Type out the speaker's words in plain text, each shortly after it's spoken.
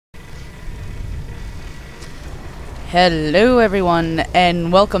Hello everyone,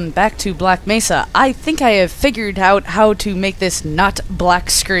 and welcome back to Black Mesa. I think I have figured out how to make this not black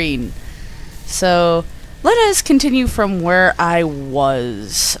screen. So, let us continue from where I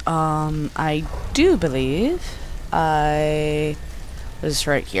was. I do believe I was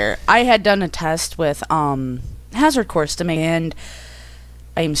right here. I had done a test with, Hazard Course to make, and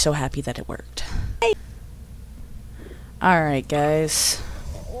I am so happy that it worked. Alright, guys.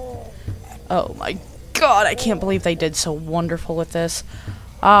 Oh my God, I can't believe they did so wonderful with this.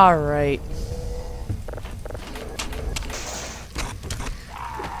 Alright.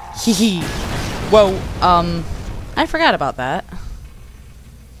 Hee Whoa, I forgot about that.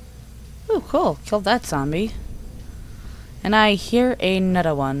 Ooh, cool. Killed that zombie. And I hear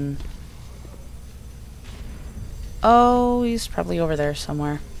another one. Oh, he's probably over there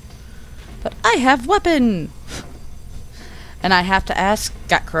somewhere. But I have weapon! And I have to ask,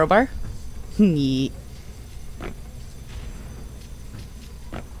 got crowbar? Neat.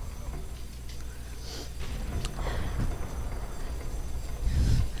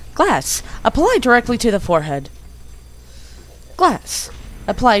 Glass. Apply directly to the forehead. Glass.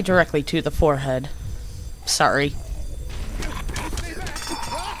 Apply directly to the forehead. Sorry.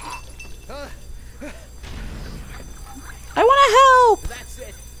 I want to help! That's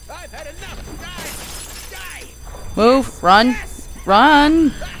it. I've had enough. Die. Move. Run.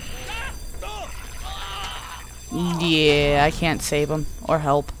 Run. Yeah, I can't save him. Or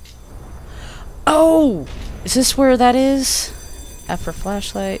help. Oh! Is this where that is? F for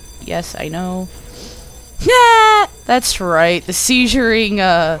flashlight. Yes, I know. Yeah! That's right. The seizuring,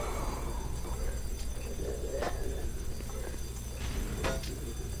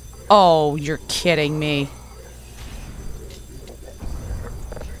 Oh, you're kidding me.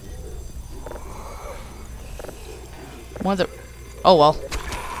 One of the... Oh, well.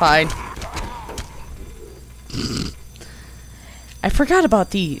 Fine. I forgot about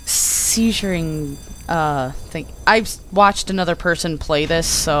the seizuring, thing. I've watched another person play this,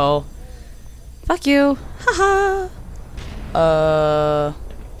 so... Fuck you. Haha.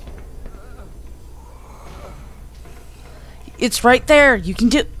 It's right there. You can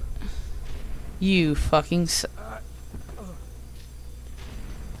do... You fucking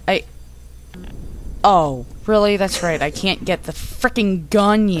Oh, really? That's right. I can't get the frickin'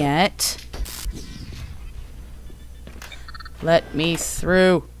 gun yet. Let me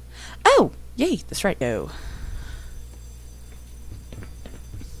through. Oh! Yay, that's right. Go.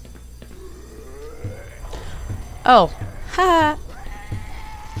 Oh. Ha!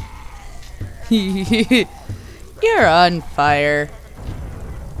 You're on fire.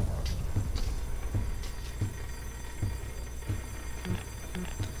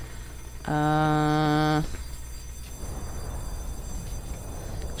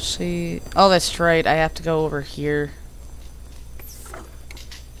 See. Oh, that's right. I have to go over here.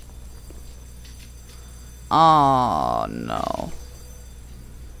 Oh, no.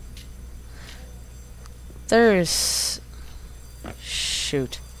 There's...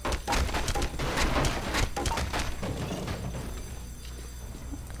 Shoot.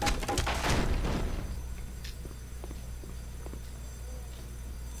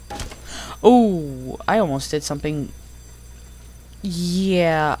 Oh, I almost did something.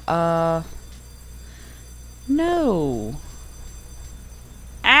 Yeah, no.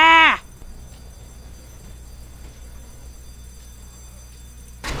 Ah!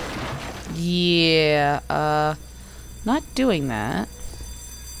 Yeah, not doing that.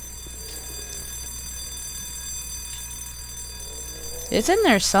 It's in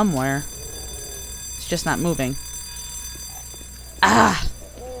there somewhere. It's just not moving. Ah!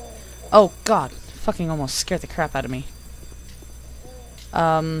 Oh, God. Fucking almost scared the crap out of me.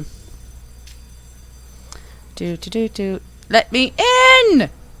 Let me in!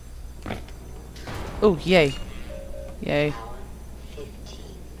 Oh, yay. Yay.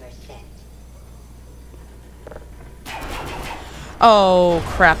 15%. Oh,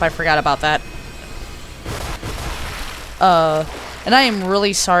 crap, I forgot about that. And I am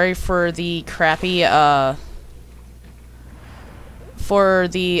really sorry for the crappy,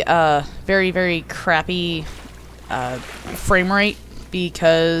 very, very crappy, frame rate,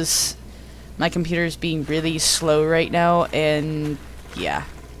 because my computer is being really slow right now, and yeah.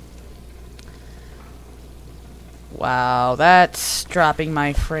 Wow, that's dropping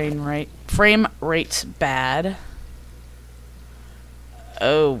my frame rate's bad.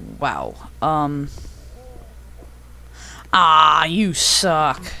 Oh, wow. Ah, you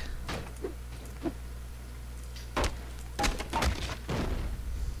suck.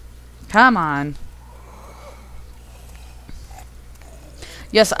 Come on.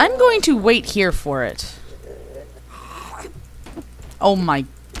 Yes, I'm going to wait here for it. Oh my.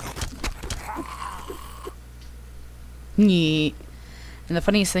 Neat. And the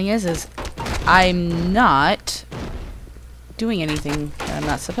funniest thing is I'm not doing anything that I'm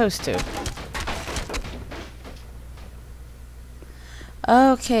not supposed to.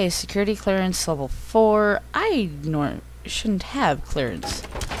 Okay, security clearance level 4. I shouldn't have clearance.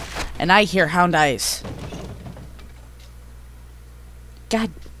 And I hear hound eyes.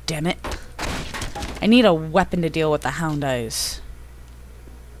 God damn it. I need a weapon to deal with the hound eyes.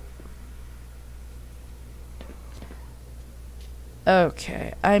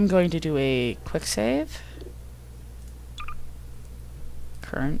 Okay, I'm going to do a quick save.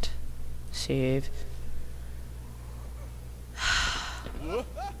 Current. Save. I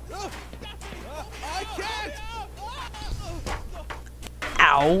can't!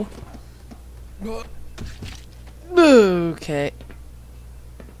 Ow. Okay.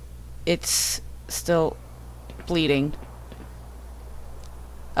 It's still bleeding.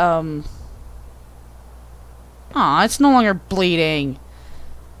 Aw, it's no longer bleeding.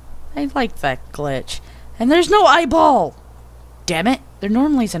 I like that glitch. And there's no eyeball! Damn it. There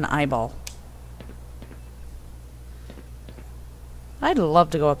normally is an eyeball. I'd love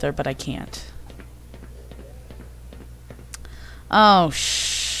to go up there, but I can't. Oh,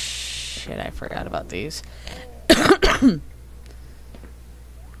 shit. I forgot about these.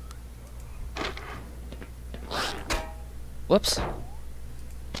 Whoops.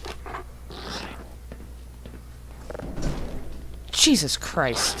 Jesus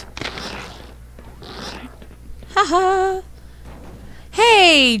Christ. Haha.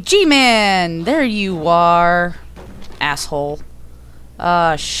 Hey, G-Man! There you are. Asshole.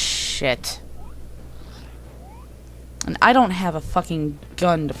 Shit. And I don't have a fucking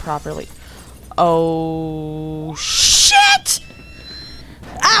gun to properly... Oh, shit!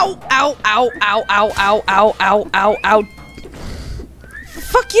 Ow! Ow! Ow! Ow! Ow! Ow! Ow! Ow! Ow! Ow!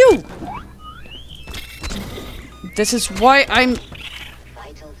 Fuck you! This is why I'm...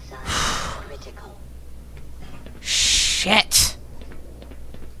 Vital signs critical. Shit!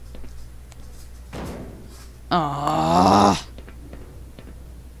 Ah!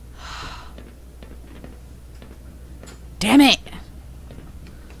 Damn it!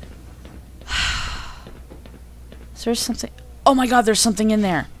 Is there something? Oh my god, there's something in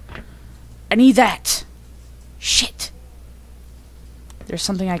there. I need that. Shit. There's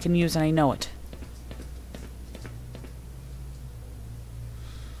something I can use and I know it.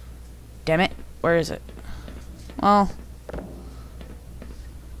 Damn it. Where is it? Well.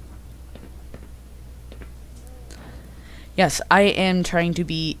 Yes, I am trying to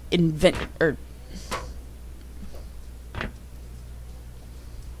be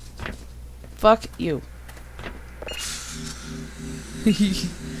fuck you.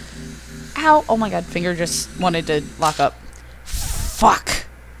 Ow! Oh my god, finger just wanted to lock up. Fuck!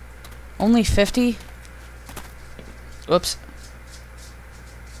 Only 50? Whoops.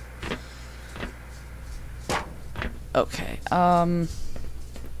 Okay,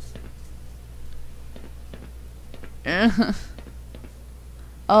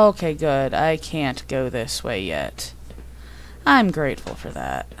 Okay, good. I can't go this way yet. I'm grateful for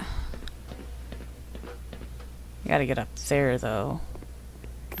that. I gotta get up there, though.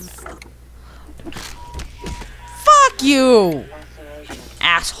 Fuck you!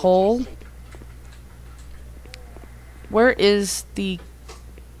 Asshole! Where is the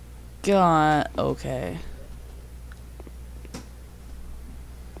gun? Okay.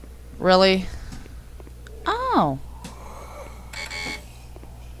 Really? Oh.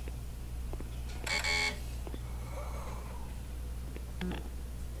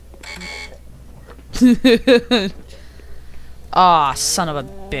 Aw, son of a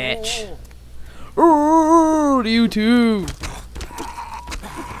bitch. You too.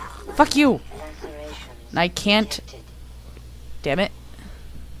 Fuck you. And I can't. Damn it.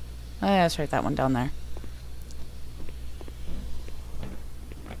 Oh, yeah, that's right, that one down there.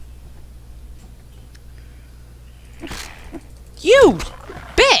 You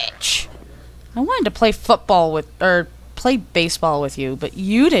bitch! I wanted to play football with, or play baseball with you, but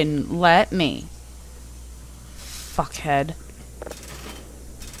you didn't let me. Fuckhead.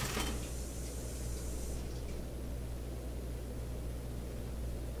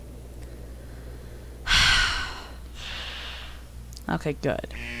 Okay,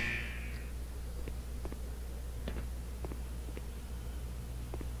 good.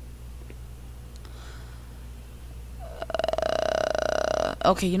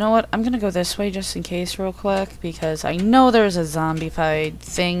 Okay, you know what? I'm gonna go this way just in case real quick, because I know there's a zombified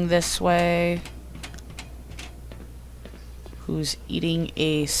thing this way who's eating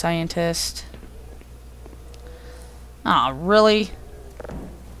a scientist. Aw, really?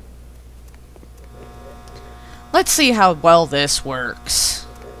 Let's see how well this works.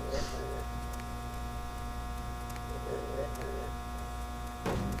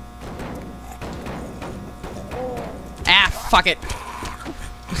 Ah, fuck it.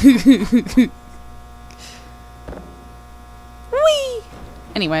 Whee!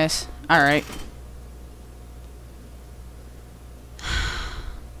 Anyways, alright.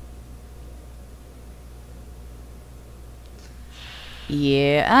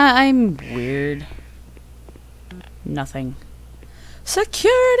 Yeah, I'm weird. Nothing.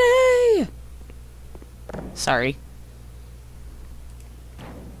 Security! Sorry.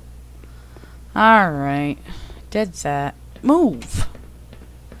 Alright. Did that. Move!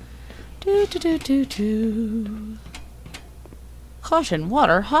 Do do do do do. Caution,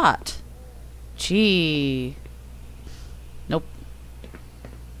 water hot. Gee. Nope.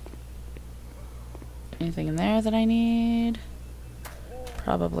 Anything in there that I need?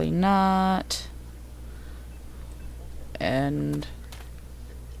 Probably not. And...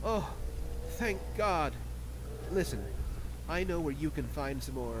 Oh, thank God. Listen, I know where you can find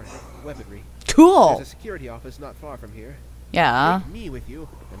some more weaponry. cool! There's a security office not far from here. Yeah. Take me with you,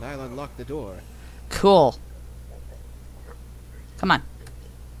 and I'll unlock the door. Cool. Come on.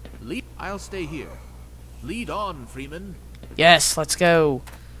 I'll stay here. Lead on, Freeman. Yes, let's go.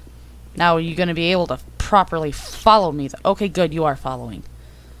 Now, are you going to be able to properly follow me? Okay, good, you are following.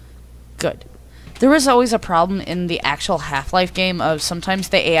 Good. There is always a problem in the actual Half-Life game of sometimes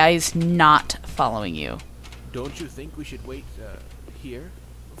the AI is not following you. Don't you think we should wait here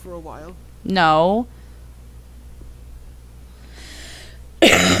for a while? No.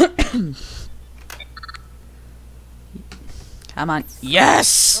 Come on.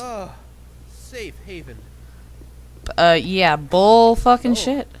 Yes! Oh, safe haven. Yeah, bull fucking Oh.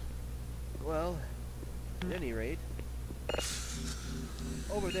 shit. Well, at any rate,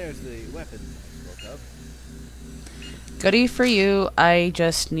 over there's the weapon I spoke of. Goody for you. I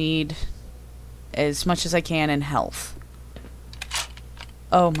just need as much as I can in health.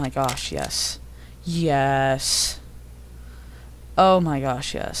 Oh my gosh, yes. Yes. Oh my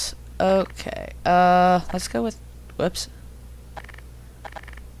gosh, yes. Okay. Let's go with... Whoops.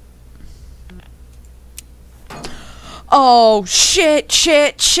 Oh, shit,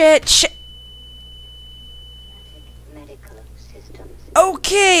 shit, shit, shit. Medical systems.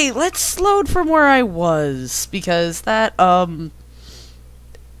 Okay, let's load from where I was, because that,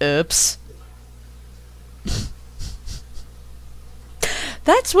 oops.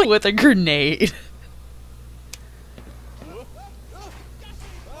 That's what with a grenade.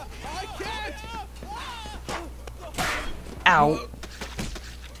 I can't! Ow.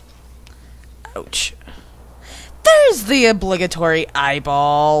 Ouch. There's the obligatory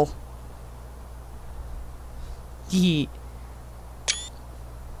eyeball. Yee.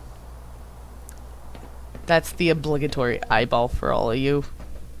 That's the obligatory eyeball for all of you.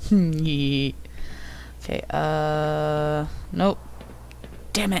 Yee. Okay, nope.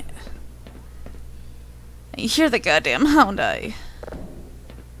 Damn it. I hear the goddamn hound eye.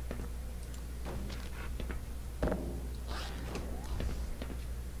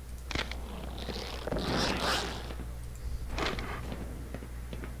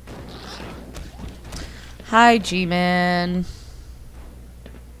 Hi, G-Man.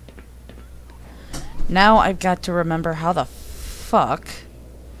 Now I've got to remember how the fuck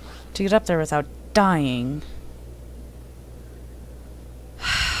to get up there without dying.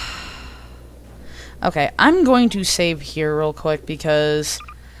 Okay, I'm going to save here real quick because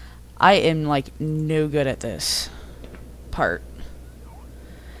I am, like, no good at this part.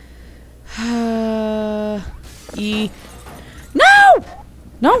 E. No!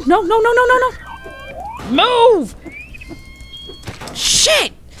 No, no, no, no, no, no, no! Move!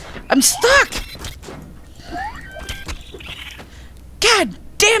 Shit! I'm stuck! God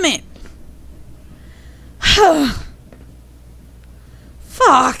damn it!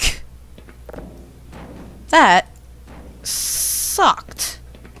 Fuck! That sucked.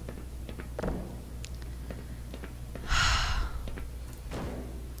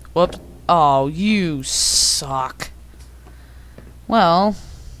 Whoops. Oh, you suck. Well...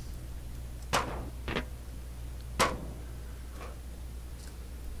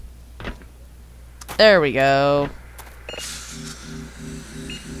 There we go.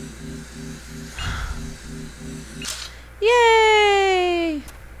 Yay!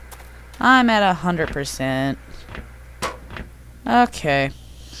 I'm at 100%. Okay.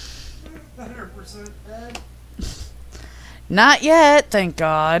 100% dead? Not yet, thank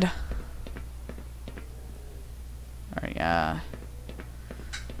God. Alright,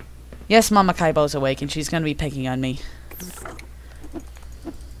 yes, Mama Kaibo's awake and she's gonna be picking on me.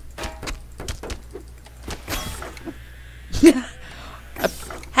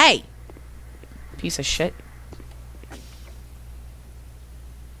 piece of shit.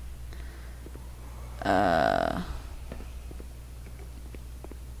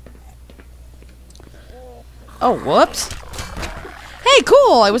 Oh, whoops. Hey,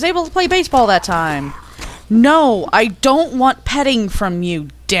 cool! I was able to play baseball that time. No, I don't want petting from you,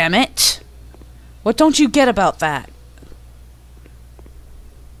 damn it! What don't you get about that?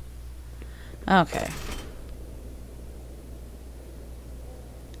 Okay.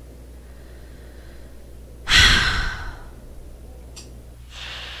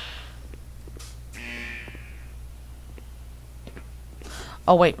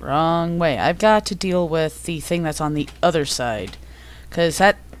 Oh wait, wrong way. I've got to deal with the thing that's on the other side. Because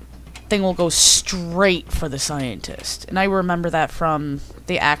that thing will go straight for the scientist. And I remember that from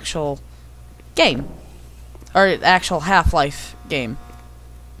the actual game. Or the actual Half-Life game.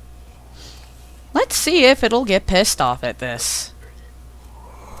 Let's see if it'll get pissed off at this.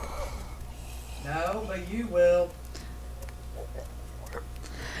 No, but you will.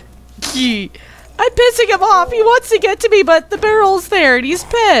 Gee, I'm pissing him off. He wants to get to me, but the barrel's there and he's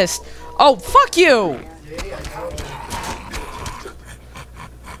pissed. Oh, fuck you!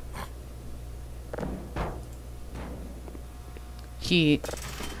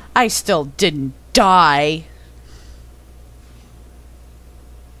 I still didn't die.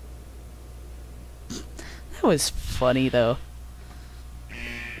 That was funny, though.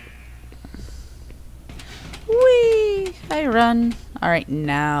 Whee! I run. Alright,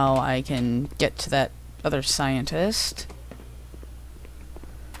 now I can get to that other scientist.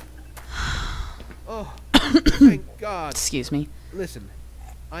 Oh, thank God. Excuse me. Listen,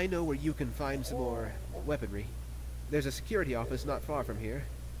 I know where you can find some more weaponry. There's a security office not far from here.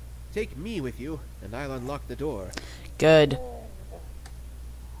 Take me with you, and I'll unlock the door. Good.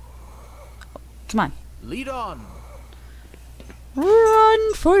 Come on. Lead on.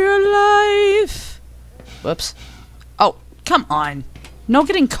 Run for your life! Whoops. Oh, come on. No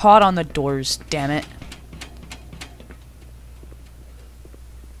getting caught on the doors, damn it.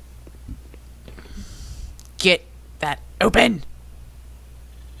 Get that open!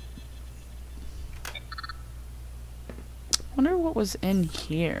 Wonder what was in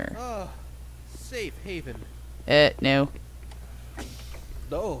here. Oh, safe haven. No.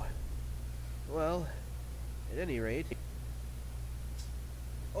 No. Well, at any rate,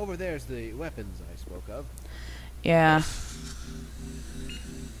 over there's the weapons I spoke of. Yeah.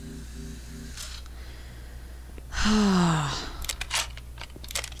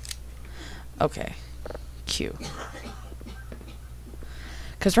 Okay. Q.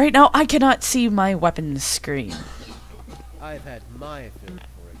 Because right now I cannot see my weapons screen. I've had my fill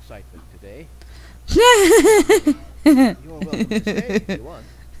for excitement today. You're welcome to stay if you want.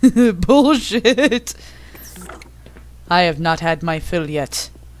 Bullshit. I have not had my fill yet.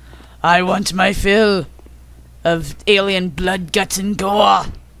 I want my fill of alien blood, guts, and gore.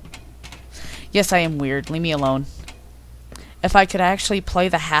 Yes, I am weird. Leave me alone. If I could actually play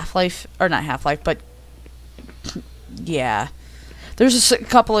the Half-Life, or not Half-Life, but yeah. There's a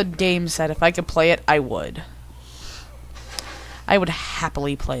couple of games that if I could play it, I would. I would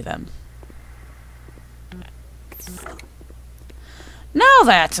happily play them. Now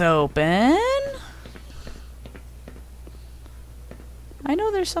that's open. I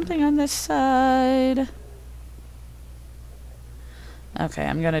know there's something on this side. Okay,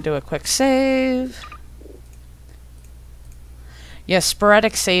 I'm gonna do a quick save. Yes,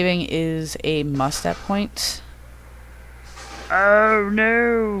 sporadic saving is a must at points. Oh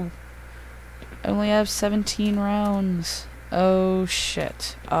no! I only have 17 rounds. Oh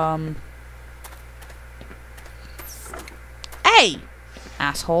shit. Hey!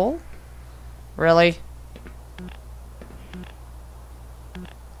 Asshole. Really?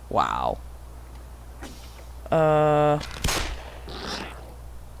 Wow.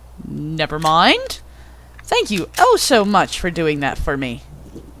 Never mind. Thank you oh so much for doing that for me.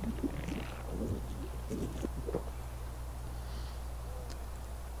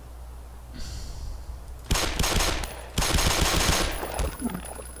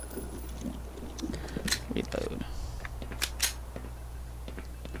 Reload.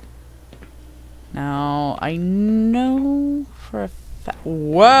 Now, I know for a fact...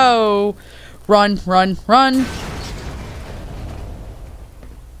 Whoa! Run, run, run!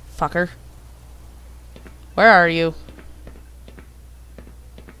 Fucker. Where are you?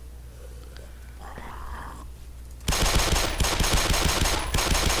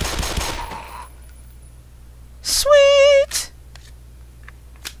 Sweet!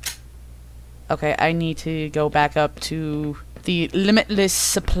 Okay, I need to go back up to the limitless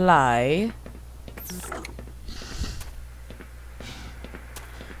supply.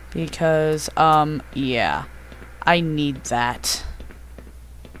 Because, yeah. I need that.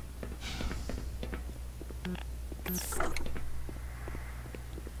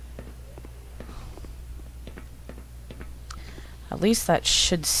 At least that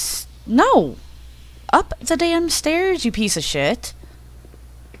should no! Up the damn stairs, you piece of shit.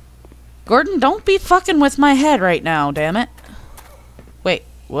 Gordon, don't be fucking with my head right now, damn it. Wait,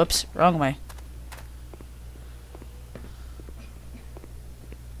 whoops, wrong way.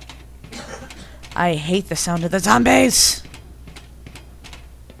 I hate the sound of the zombies!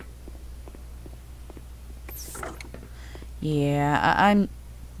 Yeah, I'm...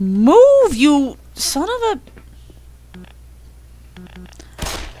 Move, you son of a...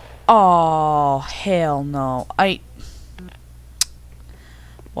 Oh, hell no.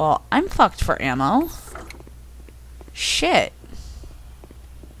 Well, I'm fucked for ammo. Shit.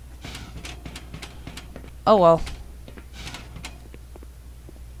 Oh well.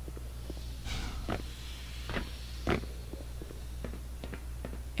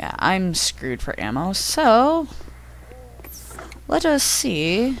 Yeah, I'm screwed for ammo, so... Let us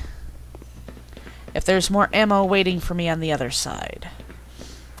see if there's more ammo waiting for me on the other side.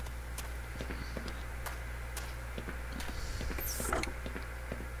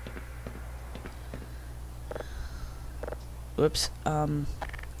 Whoops,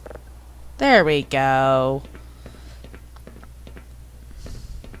 there we go.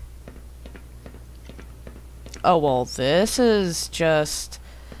 Oh, well, this is just...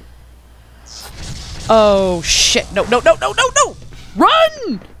 Oh, shit. No, no, no, no, no, no!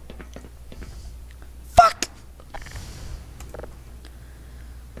 Run! Fuck!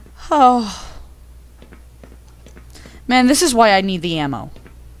 Oh. Man, this is why I need the ammo.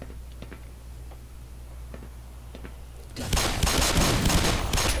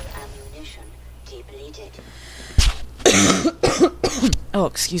 Ammunition depleted. Oh,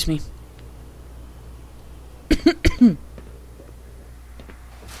 excuse me.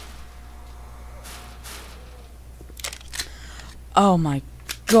 Oh my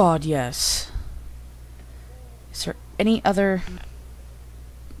god, yes. Is there any other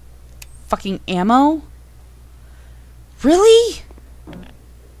fucking ammo? Really?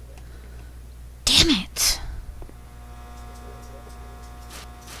 Damn it.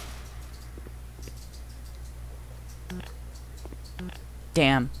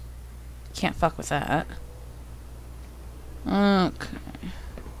 Damn. Can't fuck with that. Okay.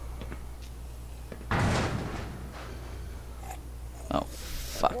 Oh,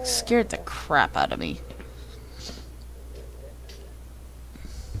 fuck. Scared the crap out of me.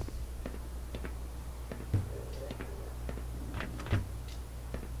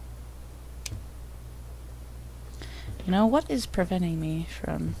 You know, what is preventing me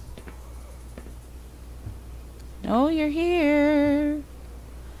from... No, you're here.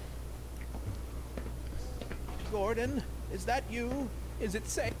 Gordon, is that you? Is it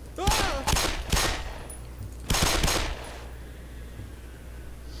safe? Ah!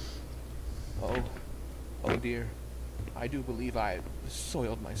 Oh dear. I do believe I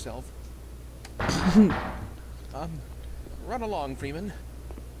soiled myself. Run along, Freeman.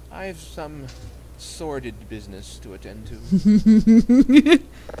 I've some sordid business to attend to.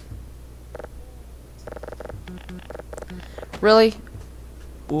 Really?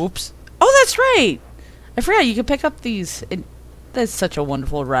 Oops. Oh, that's right! I forgot you could pick up these. That's such a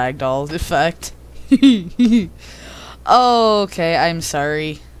wonderful ragdoll effect. Okay, I'm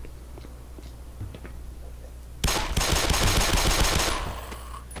sorry.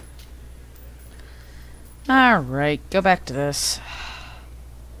 Alright, go back to this.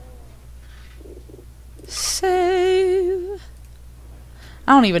 Save.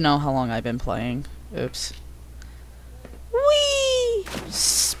 I don't even know how long I've been playing. Oops. Whee!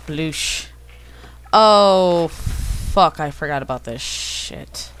 Sploosh. Oh, fuck, I forgot about this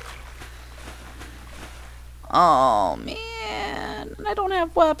shit. Oh, man. I don't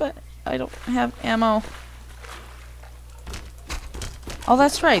have weapon. I don't have ammo. Oh,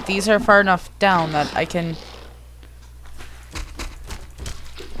 that's right. These are far enough down that I can...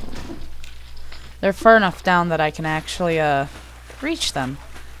 They're far enough down that I can actually, reach them.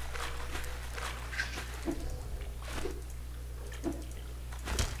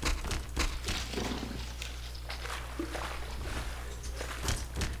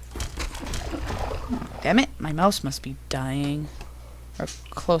 Damn it, my mouse must be dying. Or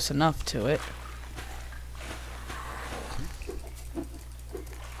close enough to it.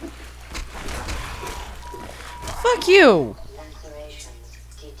 Fuck you! Lacerations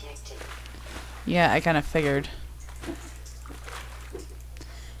detected. Yeah, I kind of figured.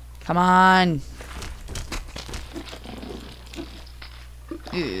 Come on!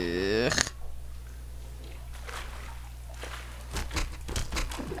 Ugh.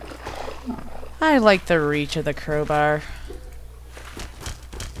 I like the reach of the crowbar.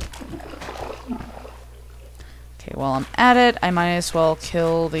 Okay, while I'm at it, I might as well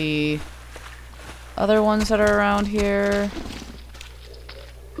kill the other ones that are around here.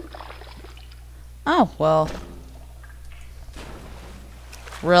 Oh, well.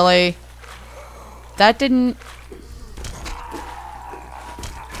 Really? That didn't...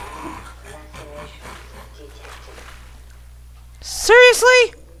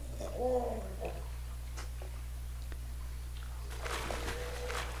 Seriously?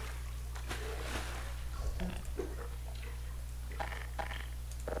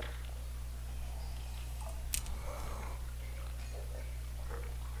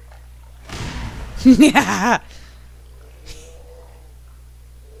 Yeah.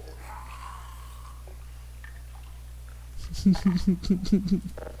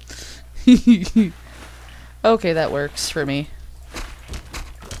 Okay, that works for me.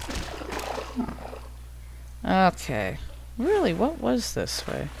 Okay. Really, what was this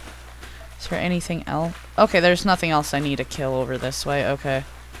way? Is there anything else? Okay, there's nothing else I need to kill over this way. Okay.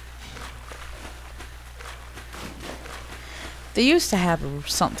 They used to have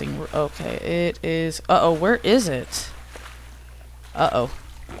something. Okay, it is... Uh-oh, where is it? Uh-oh.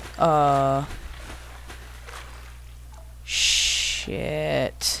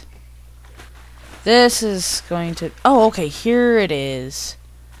 Shit. This is going to... Oh, okay, here it is.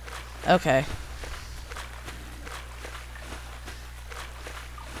 Okay.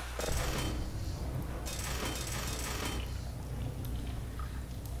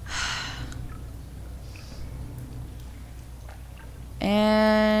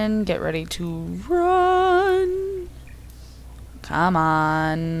 And get ready to run. Come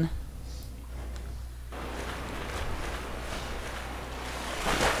on.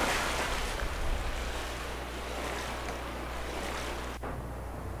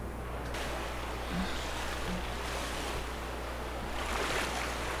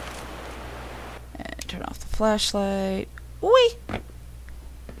 And turn off the flashlight. Whee!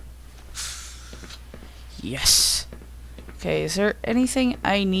 Yes. Okay, is there anything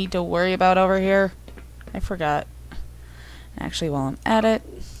I need to worry about over here? I forgot. Actually, while I'm at it...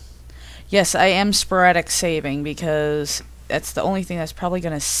 Yes, I am sporadic saving because that's the only thing that's probably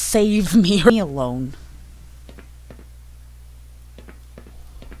going to save me alone.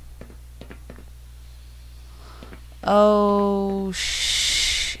 Oh,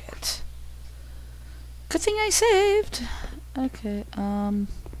 shit. Good thing I saved. Okay,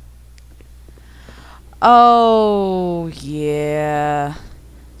 Oh, yeah.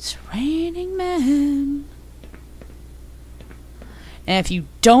 It's raining men. And if you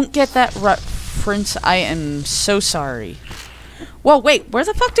don't get that reference, I am so sorry. Whoa, wait, where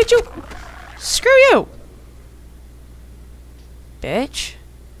the fuck did you... Screw you! Bitch.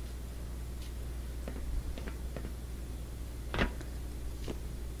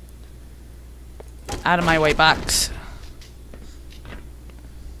 Out of my way, box.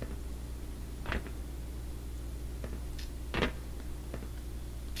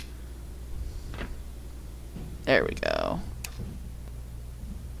 There we go.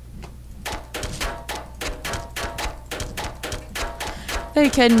 They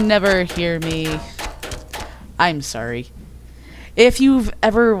can never hear me. I'm sorry. If you've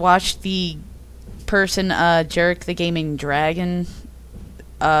ever watched the person, Jarek the Gaming Dragon,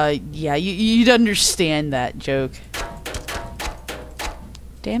 yeah, you'd understand that joke.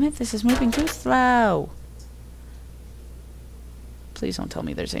 Damn it, this is moving too slow. Please don't tell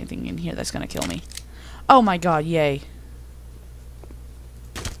me there's anything in here that's gonna kill me. Oh my god, yay.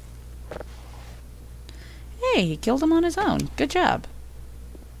 Hey, he killed him on his own. Good job.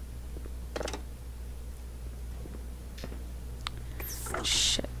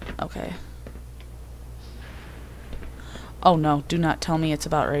 Shit. Okay. Oh no, do not tell me it's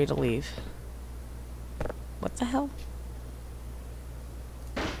about ready to leave. What the hell?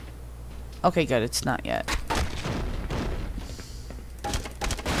 Okay, good, it's not yet.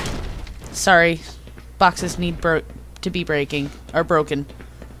 Sorry. Boxes need to be breaking. Or broken.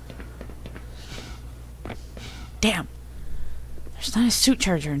 Damn. There's not a suit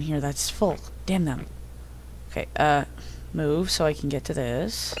charger in here that's full. Damn them. Okay, move so I can get to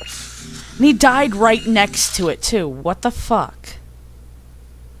this. And he died right next to it, too. What the fuck?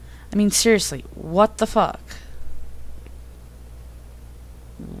 I mean, seriously, what the fuck?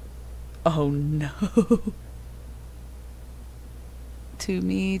 Oh, no. To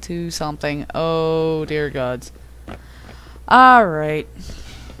me, to something. Oh, dear gods. Alright.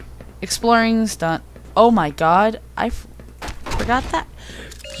 Exploring's done. Oh my god. forgot that.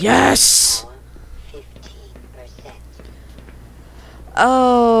 Yes! Power 15%.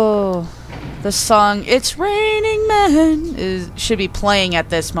 Oh, the song "It's Raining Men" should be playing at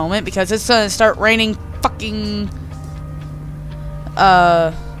this moment because it's gonna start raining fucking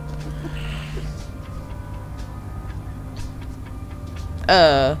fuck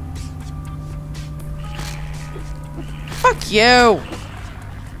you.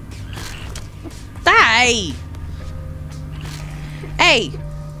 Die. Hey,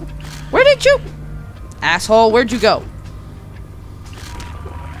 where did you, asshole? Where'd you go?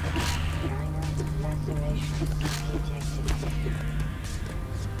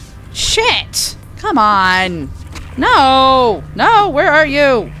 Shit! Come on! No! No! Where are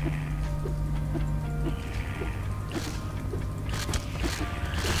you?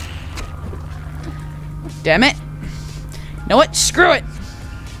 Damn it! You know what? Screw it!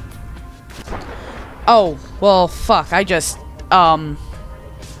 Oh, well, fuck. I just,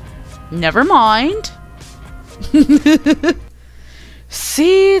 never mind.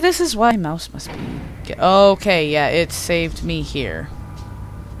 See, this is why my mouse must be... Okay, yeah, it saved me here.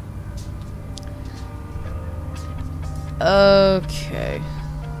 Okay.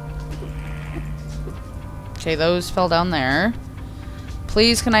 Okay, those fell down there.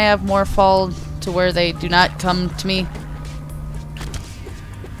 Please, can I have more fall to where they do not come to me?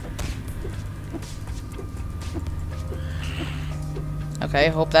 Okay,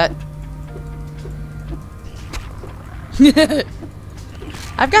 hope that...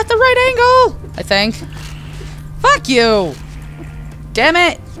 I've got the right angle, I think. Fuck you! Damn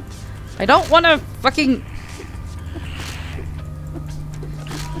it! I don't want to fucking...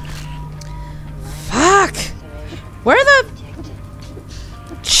 Fuck! Where the...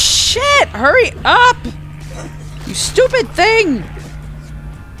 Shit! Hurry up! You stupid thing!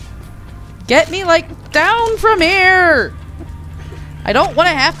 Get me, like, down from here! I don't want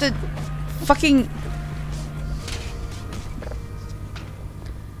to have to fucking...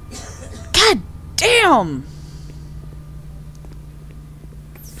 God damn!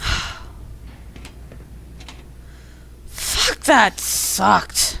 Fuck, that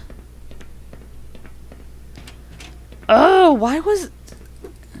sucked. Oh, why was...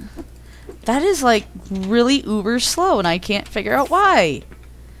 That is, like, really uber slow, and I can't figure out why.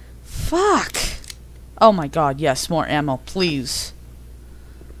 Fuck. Oh my god, yes, more ammo, please.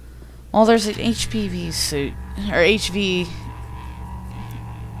 Well, there's an HPV suit, or HEV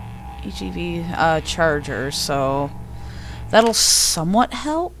charger, so that'll somewhat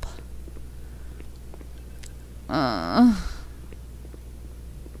help.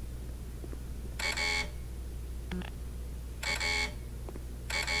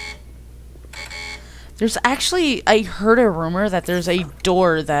 There's actually, I heard a rumor that there's a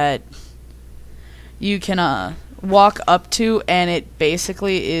door that you can walk up to, and it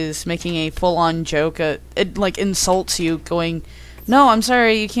basically is making a full-on joke. It like insults you, going, "No, I'm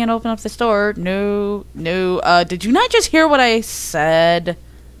sorry, you can't open up this door. No, no. Did you not just hear what I said?"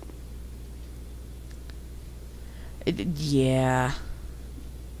 Yeah.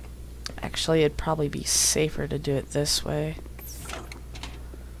 Actually, it'd probably be safer to do it this way.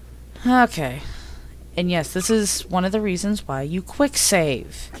 Okay. And yes, this is one of the reasons why you quick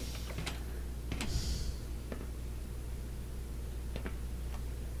save.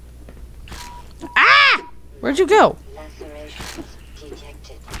 Ah! Where'd you go? Lacerations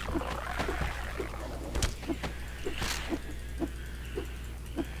detected.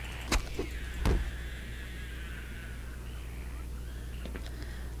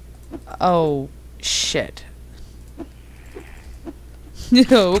 Oh, shit.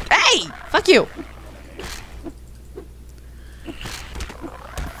 No. Hey! Fuck you!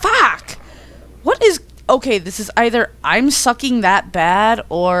 Fuck! What is... Okay, this is either I'm sucking that bad,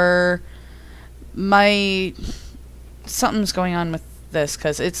 or my... Something's going on with this,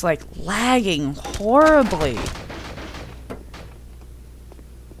 because it's, like, lagging horribly.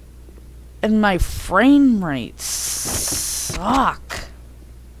 And my frame rates suck.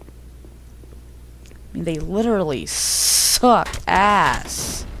 I mean, they literally suck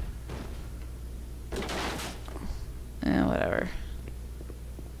ass. Whatever.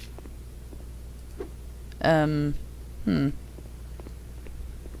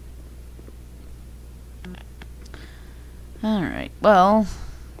 Alright, well.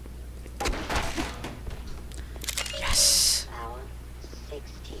 Yes. Power 65%.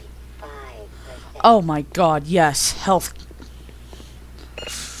 Oh my god, yes. Health.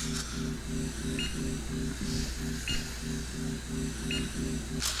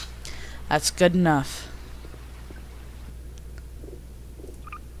 That's good enough.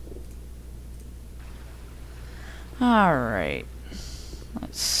 Alright.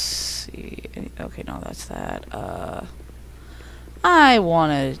 Let's see. Okay, no, that's that. I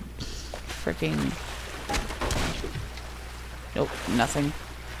wanna freaking... Nope, nothing.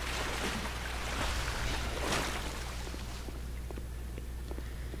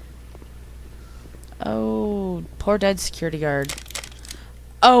 Oh, poor dead security guard.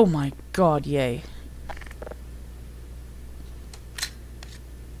 Oh my god, yay.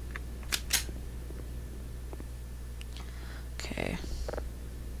 Okay.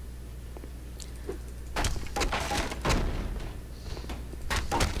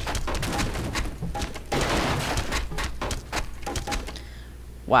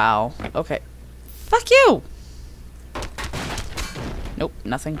 Wow. Okay. Fuck you! Nope,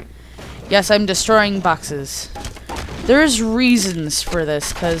 nothing. Yes, I'm destroying boxes. There's reasons for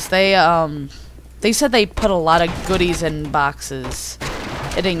this, because they said they put a lot of goodies in boxes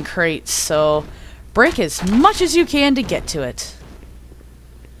and in crates, so break as much as you can to get to it.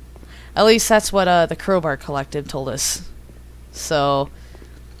 At least that's what the Crowbar Collective told us. So,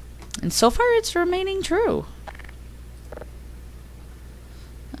 and so far it's remaining true.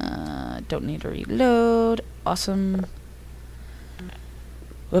 Don't need to reload. Awesome.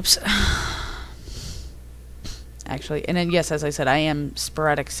 Whoops. Actually, and then yes, as I said, I am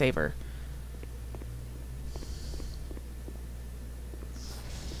sporadic saver.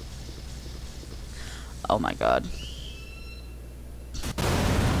 Oh my god.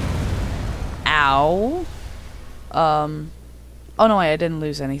 Ow. Oh no, I didn't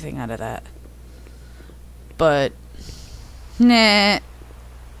lose anything out of that. But nah.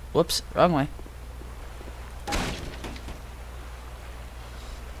 Whoops, wrong way.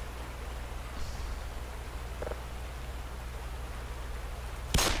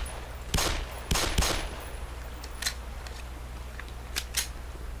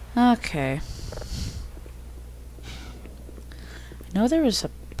 Okay. I know there was a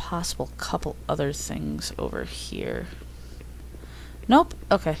possible couple other things over here. Nope.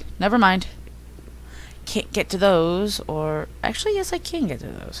 Okay, never mind. Can't get to those, or... Actually, yes, I can get to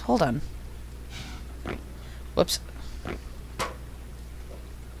those. Hold on. Whoops.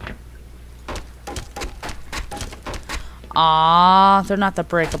 Ah, they're not the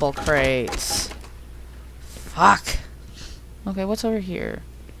breakable crates. Fuck. Okay, what's over here?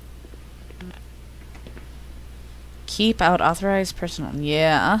 Keep out authorized personnel.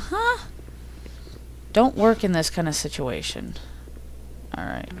 Yeah, uh-huh. Don't work in this kind of situation.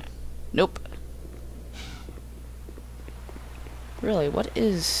 Alright. Nope. Really, what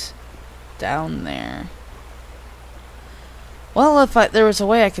is down there? Well, if there was a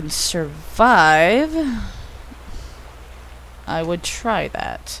way I can survive, I would try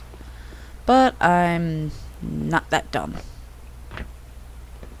that. But I'm not that dumb.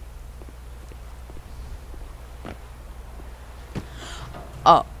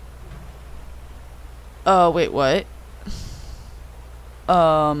 Oh. Oh, wait, what?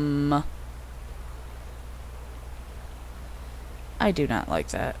 I do not like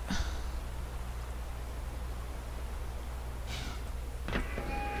that.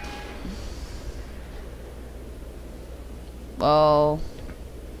 Well...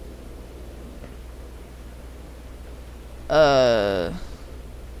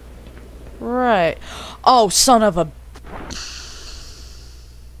 Right. Oh, son of a...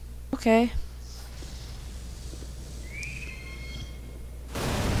 Okay.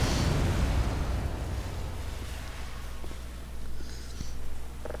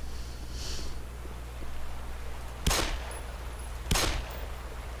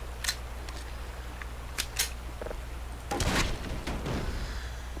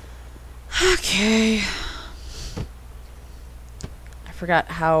 Okay. I forgot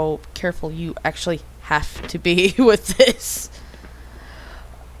how careful you actually have to be with this.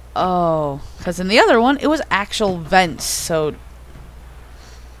 Oh, because in the other one, it was actual vents, so...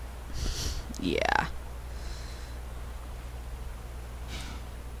 Yeah.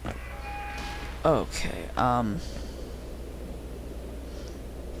 Okay,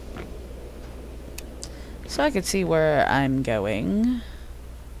 so I could see where I'm going.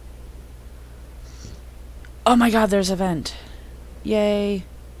 Oh my god, there's a vent. Yay.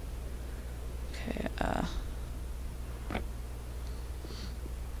 Okay, yeah,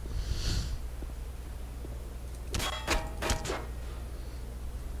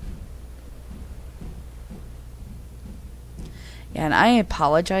 and I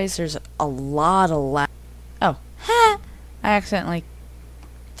apologize, there's a lot of Oh, ha! I accidentally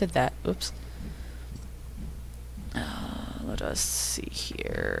did that. Oops. Let us see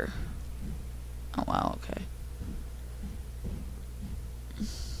here. Oh, wow, okay.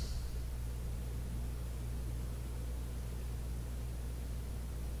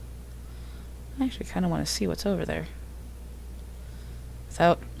 I actually kind of want to see what's over there.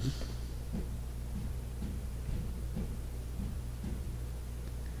 Without...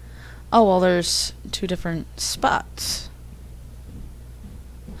 Oh, well, there's 2 different spots.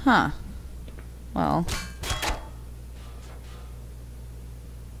 Huh. Well.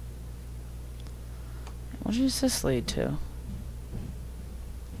 What does this lead to?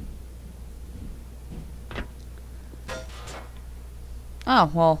 Oh,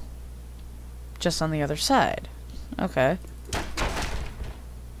 well. Just on the other side. Okay.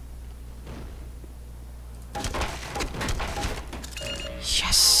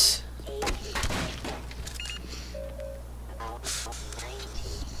 Yes!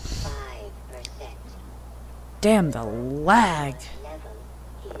 Damn, the lag! Level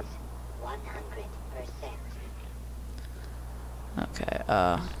is 100%. Okay,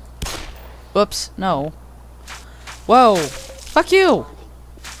 whoops, no. Whoa! Fuck you!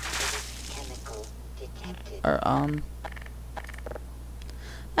 Chemical detected. Or,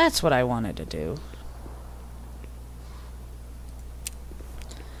 that's what I wanted to do.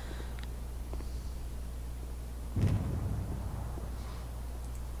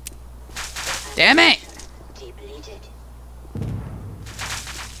 Damn it! Depleted.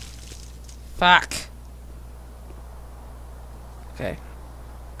 Fuck. Okay.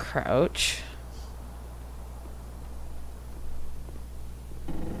 Crouch.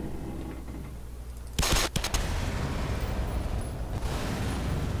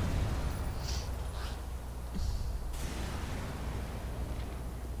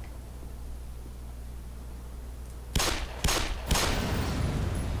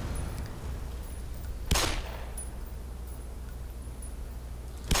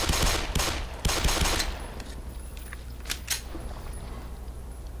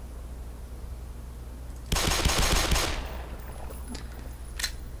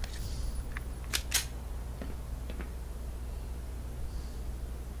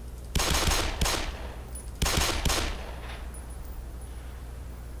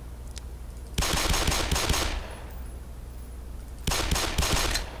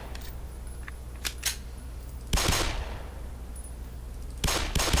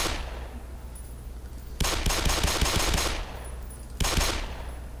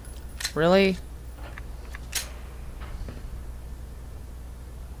 Really?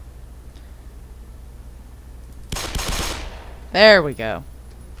 There we go.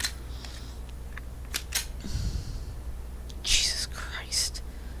 Jesus Christ.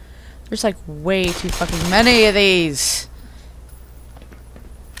 There's like way too fucking many of these.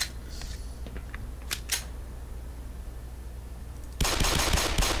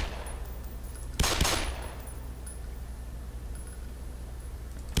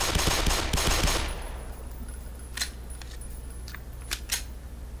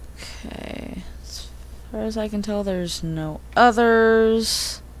 Okay. As far as I can tell, there's no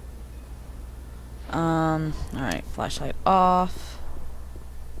others. Alright, flashlight off.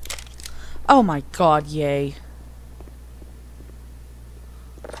 Oh my god, yay.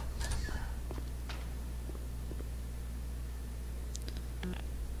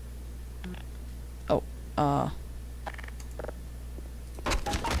 Oh,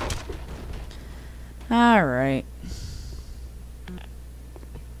 alright.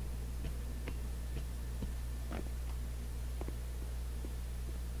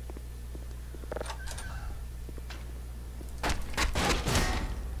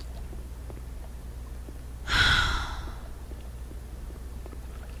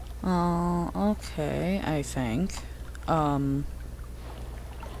 Okay, I think. Can't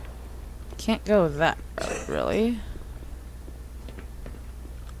go that route, really.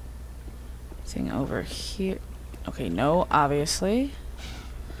 Thing over here. Okay, no, obviously.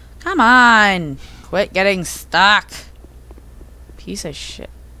 Come on! Quit getting stuck! Piece of shit.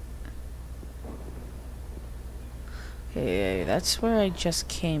 Okay, that's where I just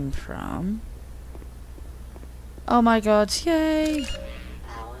came from. Oh my god, yay!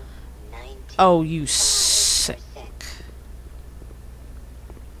 Power 90. Oh, you sick.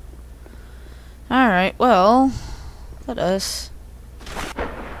 Alright, well, let us.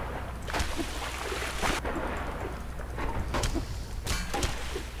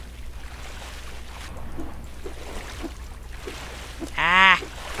 Ah!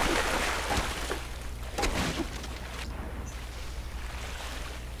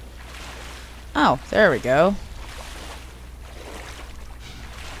 Oh, there we go.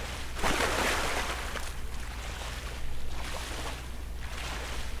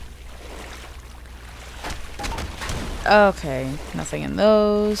 Okay, nothing in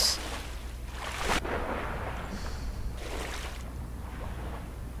those.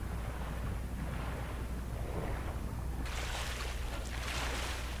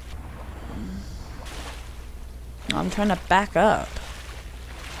 I'm trying to back up.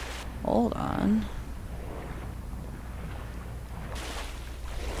 Hold on.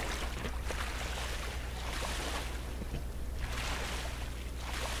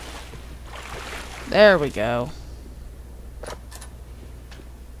 There we go.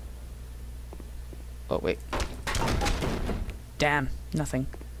 Oh, wait. Damn, nothing.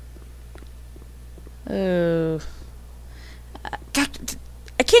 Oh. God,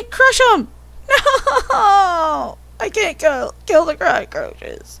 I can't crush them! No! I can't kill the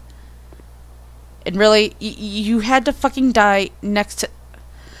cockroaches. And really, you had to fucking die next to...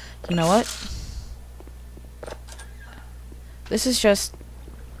 You know what? This is just...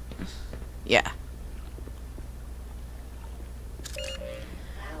 Yeah.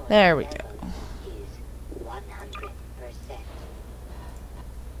 There we go. Is 100%.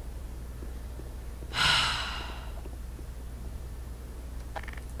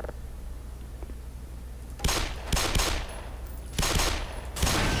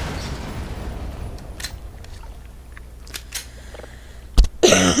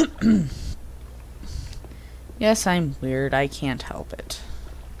 Yes, I'm weird. I can't help it.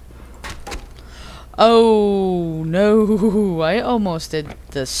 Oh, no. I almost did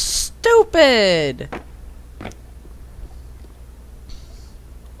the stupid.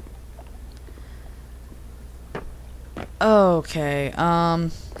 Okay,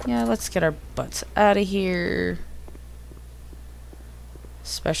 yeah, let's get our butts out of here.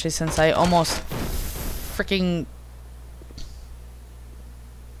 Especially since I almost freaking...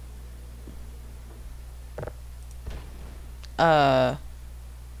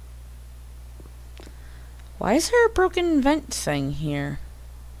 Why is there a broken vent thing here?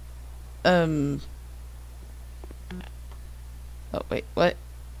 Oh, wait, what?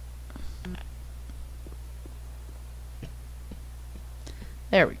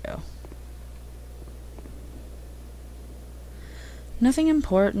 There we go. Nothing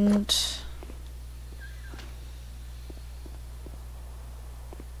important.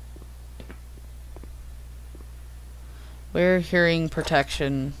 We're hearing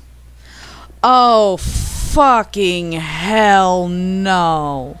protection. Oh, fucking hell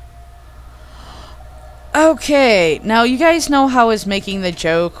no. Okay, now you guys know how I was making the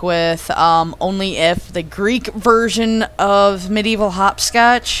joke with only if the Greek version of medieval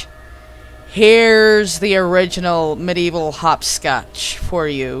hopscotch. Here's the original medieval hopscotch for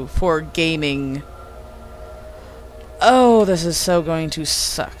you for gaming. Oh, this is so going to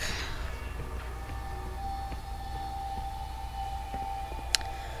suck.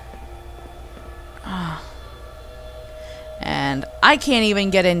 And I can't even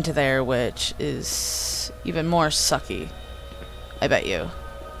get into there, which is even more sucky. I bet you.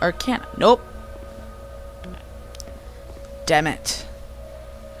 Or can't. Nope. Damn it.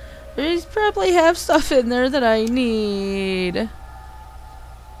 There's probably have stuff in there that I need.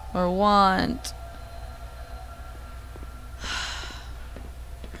 Or want.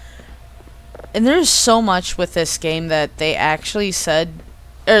 And there's so much with this game that they actually said,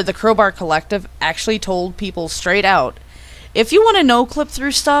 or the Crowbar Collective actually told people straight out, if you want to no-clip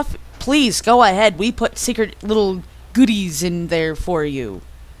through stuff, please go ahead. We put secret little goodies in there for you.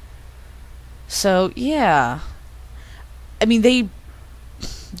 So, yeah. I mean, they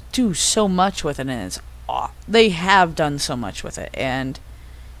do so much with it, and it's they have done so much with it, and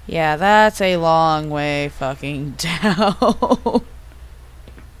yeah, that's a long way fucking down.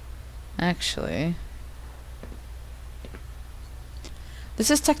 Actually, this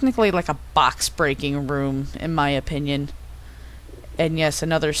is technically like a box-breaking room, in my opinion. And yes,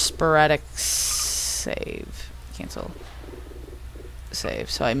 another sporadic save. Cancel.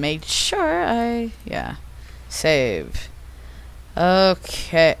 Save. So I made sure yeah. Save.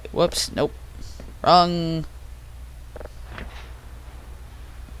 Okay. Whoops. Nope. Wrong.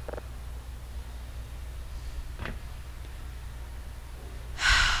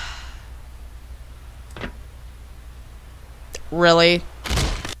 Really?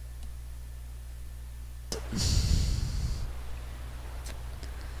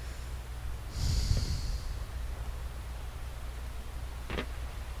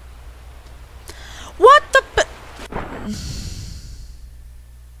 What the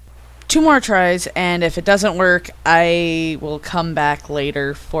Two more tries, and if it doesn't work, I will come back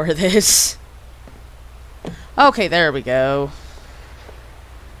later for this. Okay, there we go.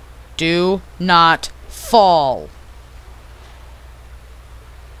 Do not fall.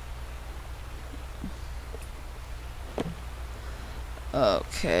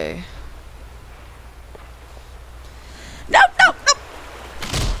 Okay. No, no,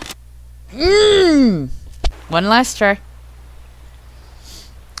 no! One last try.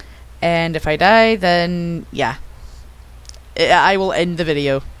 And if I die, then, yeah. I will end the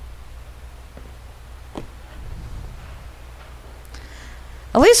video.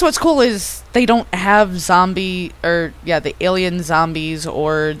 At least what's cool is they don't have the alien zombies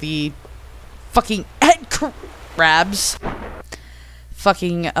or the fucking head crabs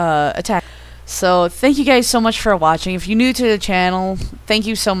fucking attack. So thank you guys so much for watching. If you're new to the channel, thank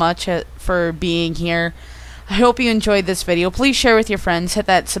you so much for being here. I hope you enjoyed this video. Please share with your friends, hit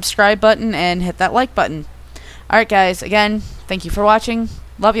that subscribe button, and hit that like button. Alright guys, again, thank you for watching.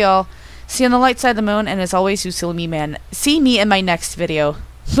 Love y'all. See you on the light side of the moon, and as always, you see me in my next video.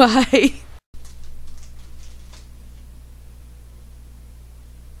 Bye.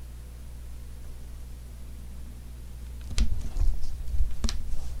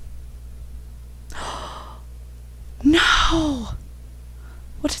 No!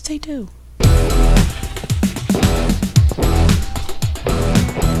 What did they do?